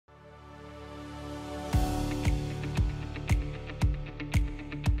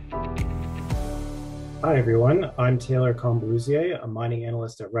Hi, everyone. I'm Taylor Comblouzier, a mining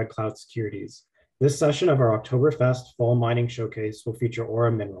analyst at Red Cloud Securities. This session of our Oktoberfest Fall Mining Showcase will feature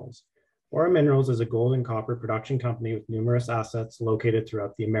Aura Minerals. Aura Minerals is a gold and copper production company with numerous assets located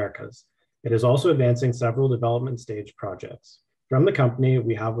throughout the Americas. It is also advancing several development stage projects. From the company,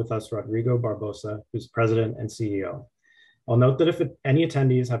 we have with us Rodrigo Barbosa, who's president and CEO. I'll note that if any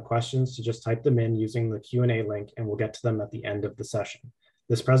attendees have questions, to just type them in using the Q&A link, and we'll get to them at the end of the session.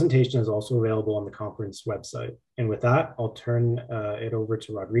 This presentation is also available on the conference website. And with that, I'll turn it over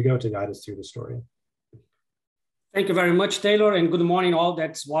to Rodrigo to guide us through the story. Thank you very much, Taylor, and good morning all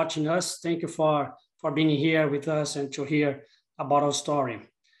that's watching us. Thank you for being here with us and to hear about our story.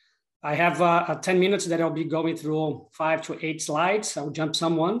 I have 10 minutes that I'll be going through 5 to 8 slides. I'll jump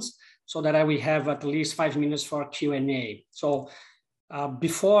some ones so that I will have at least 5 minutes for Q&A. So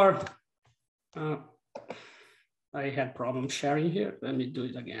before... I had problems sharing here. Let me do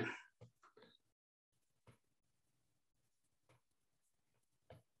it again.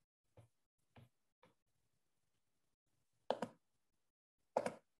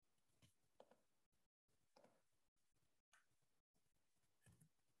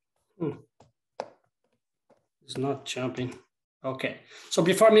 It's not jumping. Okay. So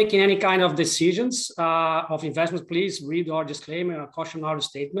before making any kind of decisions of investments, please read our disclaimer, our cautionary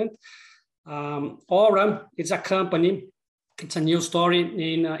statement. Aura, it's a company, it's a new story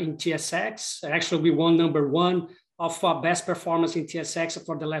in TSX. Actually, we won #1 of best performance in TSX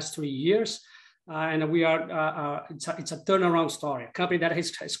for the last 3 years. And we are, it's a turnaround story. A company that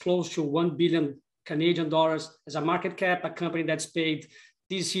is close to 1 billion Canadian dollars as a market cap, a company that's paid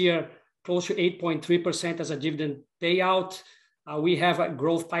this year close to 8.3% as a dividend payout. We have a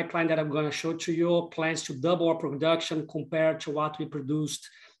growth pipeline that I'm going to show to you, plans to double our production compared to what we produced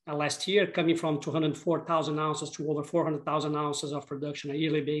last year, coming from 204,000 ounces to over 400,000 ounces of production on a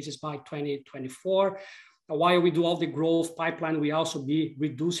yearly basis by 2024. While we do all the growth pipeline, we also be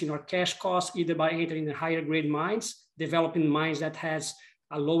reducing our cash costs, either by entering the higher grade mines, developing mines that has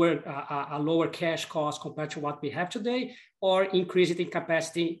a lower cash cost compared to what we have today, or increasing in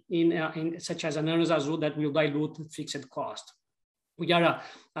capacity in such as an Aranzazú Azul that will dilute fixed cost. We are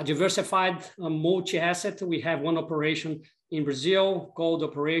a diversified multi-asset. We have one operation in Brazil, gold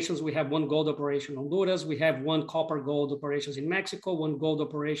operations. We have one gold operation in Honduras. We have one copper gold operations in Mexico, one gold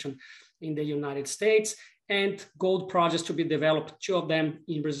operation in the United States, and gold projects to be developed, 2 of them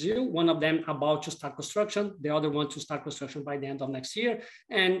in Brazil, one of them about to start construction, the other one to start construction by the end of next year,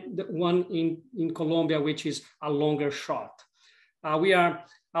 and the one in Colombia, which is a longer shot. We are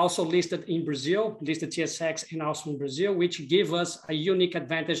also listed in Brazil, listed TSX and also in Brazil, which give us a unique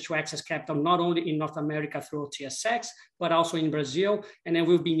advantage to access capital, not only in North America through TSX, but also in Brazil. And then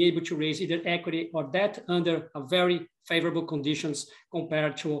we'll be able to raise either equity or debt under a very favorable conditions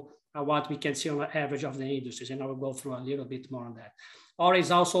compared to what we can see on the average of the industries. And I will go through a little bit more on that. Aura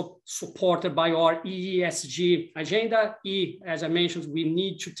is also supported by our ESG agenda. As I mentioned, we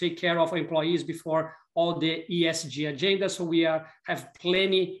need to take care of our employees before all the ESG agenda. So we have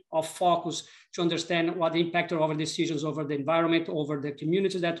plenty of focus to understand what the impact of our decisions over the environment, over the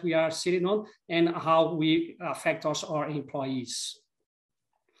communities that we are sitting on, and how we affect our employees.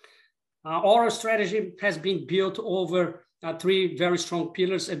 Our strategy has been built over 3 very strong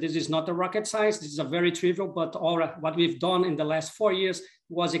pillars. And this is not a rocket science. This is a very trivial, but what we've done in the last 4 years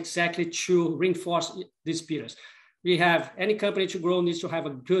was exactly to reinforce these pillars. We have any company to grow needs to have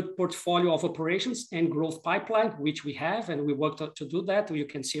a good portfolio of operations and growth pipeline, which we have, and we worked to do that. You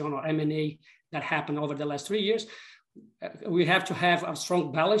can see on our M&A that happened over the last 3 years. We have to have a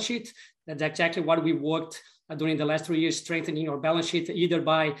strong balance sheet. That's exactly what we worked during the last 3 years, strengthening our balance sheet, either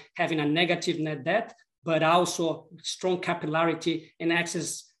by having a negative net debt, but also strong capillarity and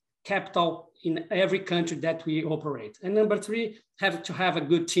access capital in every country that we operate. And number 3, have to have a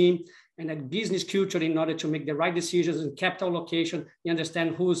good team and a business culture in order to make the right decisions in capital allocation. You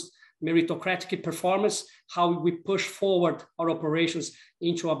understand who's meritocratic performance, how we push forward our operations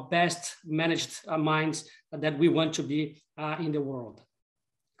into our best managed mines that we want to be in the world.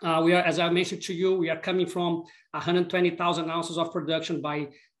 We are, as I mentioned to you, we are coming from 120,000 ounces of production by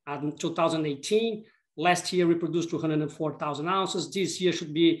 2018. Last year, we produced 204,000 ounces. This year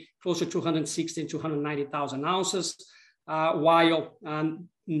should be closer to 260,000 to 290,000 ounces, while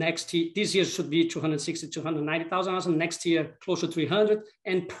this year should be 260,000 to 290,000 ounces. Next year, closer to 300,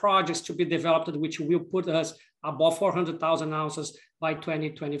 and projects to be developed, which will put us above 400,000 ounces by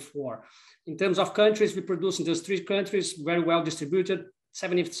 2024. In terms of countries, we produce in those 3 countries, very well distributed,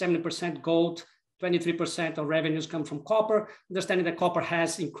 70% gold, 23% of revenues come from copper, understanding that copper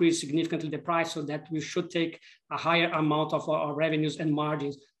has increased significantly the price, so that we should take a higher amount of our revenues and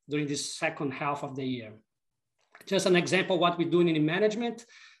margins during this second half of the year. Just an example of what we're doing in management.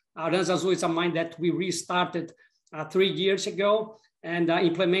 Aranzazu is a mine that we restarted 3 years ago, and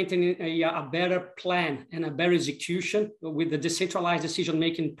implementing a better plan and a better execution with the decentralized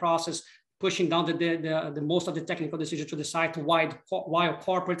decision-making process, pushing down the most of the technical decisions to the site while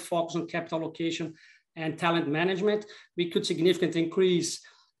corporate focus on capital allocation and talent management. We could significantly increase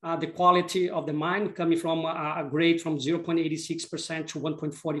the quality of the mine, coming from a grade from 0.86% to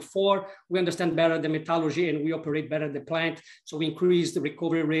 1.44. We understand better the metallurgy and we operate better the plant. So we increased the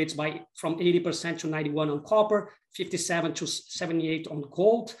recovery rates from 80% to 91 on copper, 57 to 78 on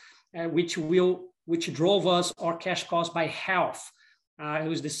gold, which drove us our cash cost by half. It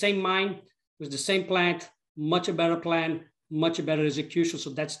was the same mine, it was the same plant, much a better plan, much better execution.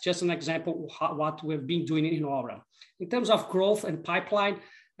 So that's just an example of what we've been doing in Aura. In terms of growth and pipeline,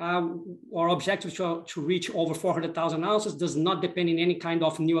 our objective to reach over 400,000 ounces does not depend on any kind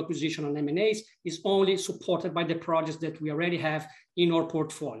of new acquisition on M&As. It's only supported by the projects that we already have in our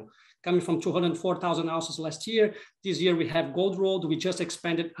portfolio. Coming from 204,000 ounces last year, this year we have Gold Road. We just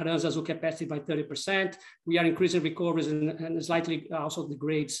expanded Aranzazu capacity by 30%. We are increasing recoveries and slightly also the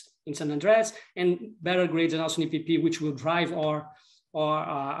grades in San Andres, and better grades and also in EPP, which will drive our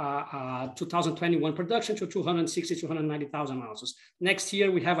 2021 production to 260, 290,000 ounces. Next year,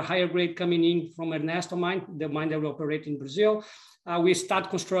 we have a higher grade coming in from Ernesto mine, the mine that we operate in Brazil. We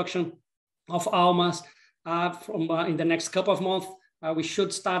start construction of Almas in the next couple of months. We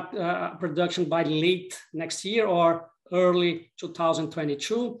should start production by late next year or early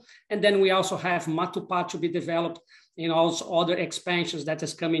 2022. And then we also have Matupá to be developed and also other expansions that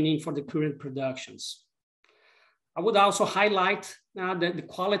is coming in for the current productions. I would also highlight the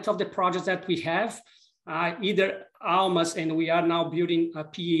quality of the projects that we have, either Almas, and we are now building a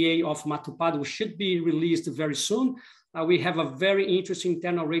PEA of Matupá, which should be released very soon. We have a very interesting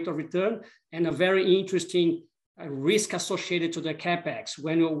internal rate of return and a very interesting risk associated to the CapEx.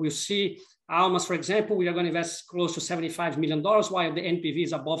 When we see Almas, for example, we are going to invest close to $75 million, while the NPV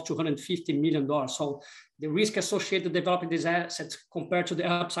is above $250 million. So the risk associated developing these assets compared to the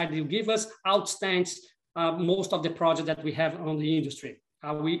upside you give us outstands most of the projects that we have on the industry.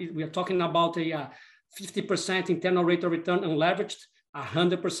 We are talking about a 50% internal rate of return unleveraged,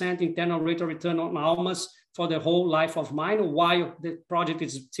 100% internal rate of return on Almas for the whole life of mine, while the project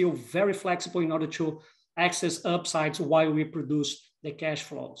is still very flexible in order to access upsides while we produce the cash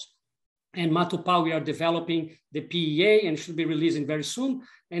flows. And Matupá, we are developing the PEA and should be releasing very soon,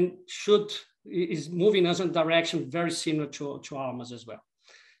 and is moving us in a direction very similar to Almas as well.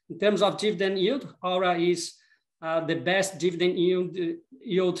 In terms of dividend yield, Aura is the best dividend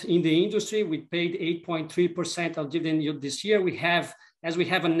yield in the industry. We paid 8.3% of dividend yield this year. As we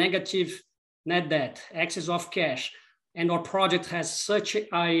have a negative net debt, excess of cash, and our project has such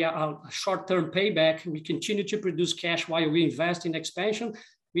a short-term payback, we continue to produce cash while we invest in expansion,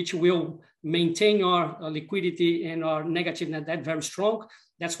 which will maintain our liquidity and our negative net debt very strong.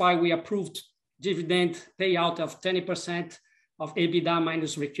 That's why we approved dividend payout of 20% of EBITDA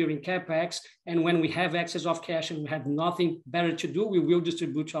minus recurring CapEx. And when we have excess of cash and we have nothing better to do, we will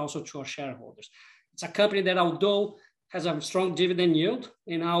distribute also to our shareholders. It's a company that, although has a strong dividend yield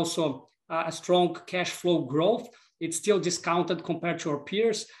and also a strong cash flow growth, it's still discounted compared to our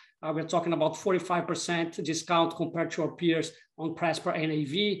peers. We're talking about 45% discount compared to our peers on price per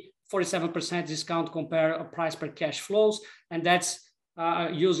NAV, 47% discount compared to price per cash flows. And that's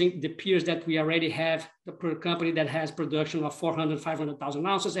using the peers that we already have, the per company that has production of 400, 500,000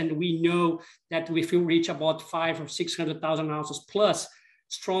 ounces. And we know that if we reach about 500 or 600,000 ounces plus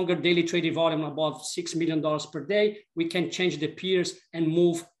stronger daily trading volume above $6 million per day, we can change the peers and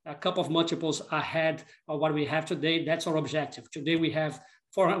move a couple of multiples ahead of what we have today. That's our objective. Today we have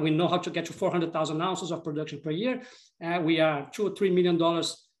we know how to get to 400,000 ounces of production per year. We are $2 or $3 million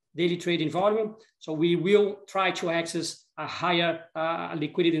daily trading volume. So we will try to access a higher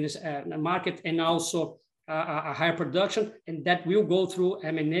liquidity in this market and also a higher production. And that will go through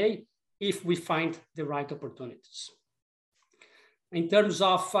M&A if we find the right opportunities. In terms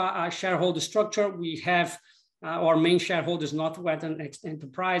of shareholder structure, we have our main shareholders, Northwestern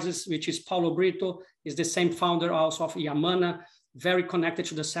Enterprises, which is Paulo Brito, is the same founder also of Yamana, very connected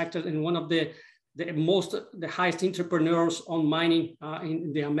to the sector and one of the highest entrepreneurs on mining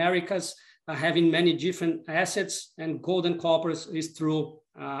in the Americas, having many different assets, and gold and copper is through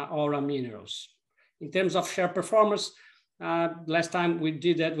Aura Minerals. In terms of share performance, last time we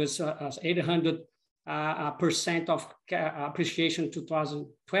did that was 800% of appreciation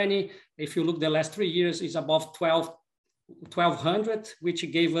 2020. If you look the last 3 years, it's above 1200, which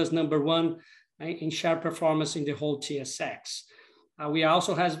gave us #1 in share performance in the whole TSX. We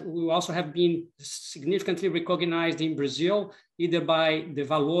also have been significantly recognized in Brazil, either by the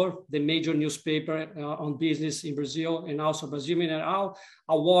Valor, the major newspaper on business in Brazil, and also Brasil Mineral,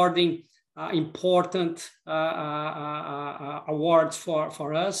 awarding important awards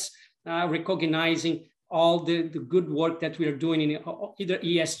for us, recognizing all the good work that we are doing in either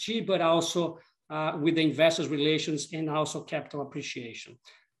ESG, but also with the investors relations and also capital appreciation.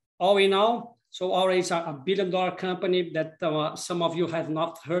 All in all, so Aura is a $1 billion company that some of you have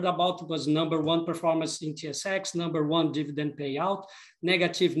not heard about. It was #1 performance in TSX, #1 dividend payout,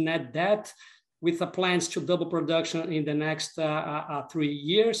 negative net debt, with the plans to double production in the next 3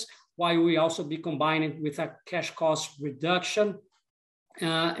 years, while we also be combining with a cash cost reduction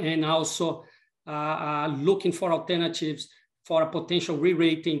and also looking for alternatives for a potential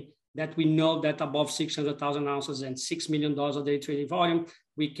re-rating that we know that above 600,000 ounces and $6 million a day trading volume,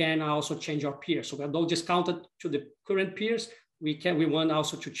 we can also change our peers. So although discounted to the current peers, we want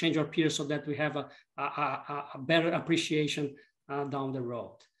also to change our peers so that we have a better appreciation down the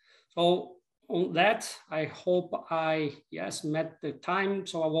road. So on that, I hope I met the time.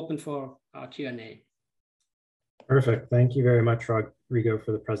 So I'm open for Q&A. Perfect. Thank you very much, Rodrigo,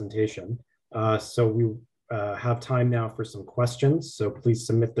 for the presentation. So we have time now for some questions. So please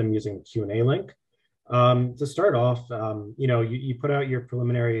submit them using the Q&A link. To start off, you put out your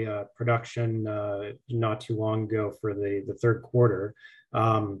preliminary production not too long ago for the third quarter.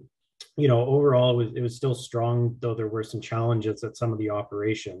 Overall, it was still strong, though there were some challenges at some of the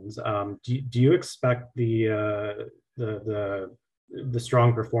operations. Do you expect the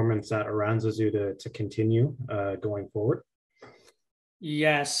strong performance at Aranzazu to continue going forward?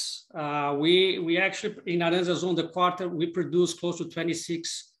 Yes, we actually in Aranzazu in the quarter we produced close to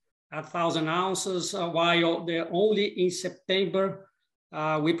 26,000 ounces, while only in September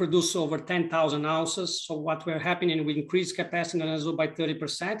we produced over 10,000 ounces. So what we're happening, we increased capacity in Aranzazu by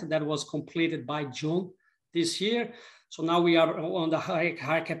 30%. That was completed by June this year. So now we are on the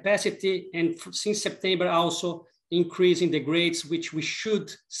high capacity, and since September also increasing the grades, which we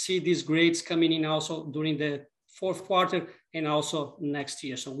should see these grades coming in also during the fourth quarter and also next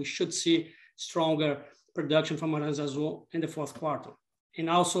year. So we should see stronger production from Aranzazu in the fourth quarter. And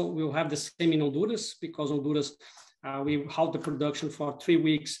also we'll have the same in Honduras, because Honduras, we halt the production for 3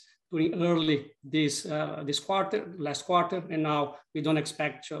 weeks during early this last quarter, and now we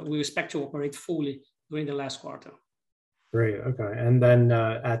expect to operate fully during the last quarter. Great. Okay. And then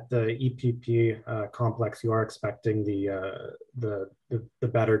at the EPP complex, you are expecting the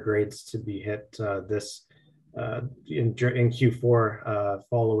better grades to be hit in Q4,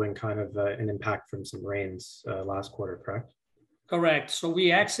 following kind of an impact from some rains last quarter, correct? Correct. So we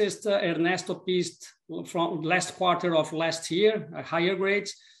accessed Ernesto Pist from last quarter of last year, higher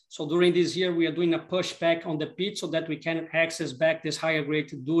grades. So during this year, we are doing a pushback on the pit so that we can access back this higher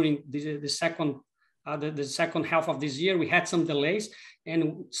grade during the second half of this year. We had some delays,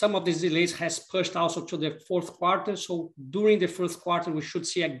 and some of these delays has pushed also to the fourth quarter. So during the first quarter, we should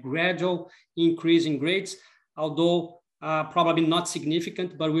see a gradual increase in grades, although probably not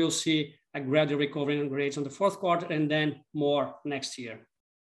significant, but we'll see a gradual recovery in grades in the fourth quarter and then more next year.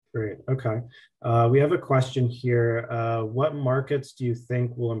 Great. Okay. We have a question here. What markets do you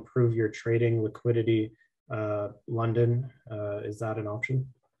think will improve your trading liquidity? London, is that an option?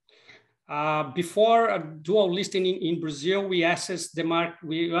 Before a dual listing in Brazil, we assessed the market.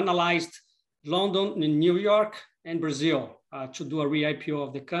 We analyzed London, and New York, and Brazil to do a re-IPO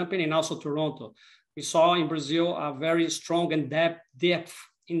of the company, and also Toronto. We saw in Brazil a very strong and depth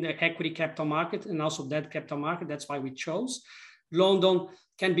in the equity capital market and also debt capital market. That's why we chose. London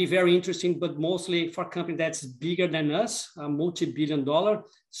can be very interesting, but mostly for a company that's bigger than us, a multi-billion-dollar.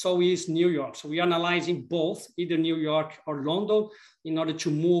 So is New York. So we are analyzing both, either New York or London, in order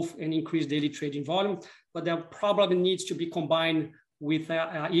to move and increase daily trading volume. But that probably needs to be combined with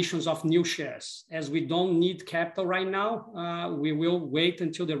issues of new shares. As we don't need capital right now, we will wait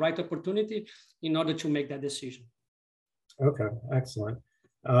until the right opportunity in order to make that decision. Okay, excellent.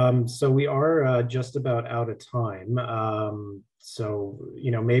 So we are just about out of time. So,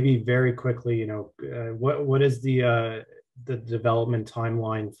 maybe very quickly, what is the development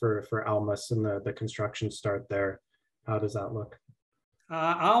timeline for Almas and the construction start there? How does that look?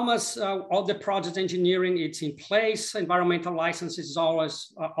 Almas, all the project engineering, it's in place. Environmental license is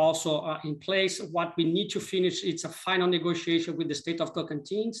always also in place. What we need to finish, it's a final negotiation with the state of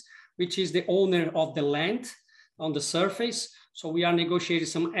Tocantins, which is the owner of the land on the surface. So we are negotiating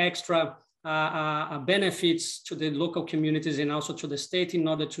some extra benefits to the local communities and also to the state in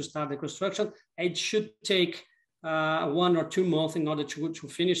order to start the construction. It should take 1 or 2 months in order to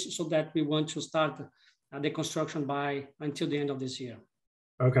finish, so that we want to start the construction until the end of this year.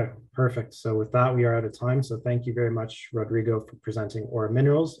 Okay, perfect. So with that, we are out of time. So thank you very much, Rodrigo, for presenting Aura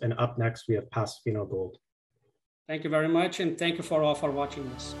Minerals. And up next, we have Pasofino Gold. Thank you very much. And thank you for all for watching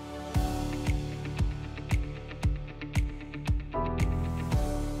this.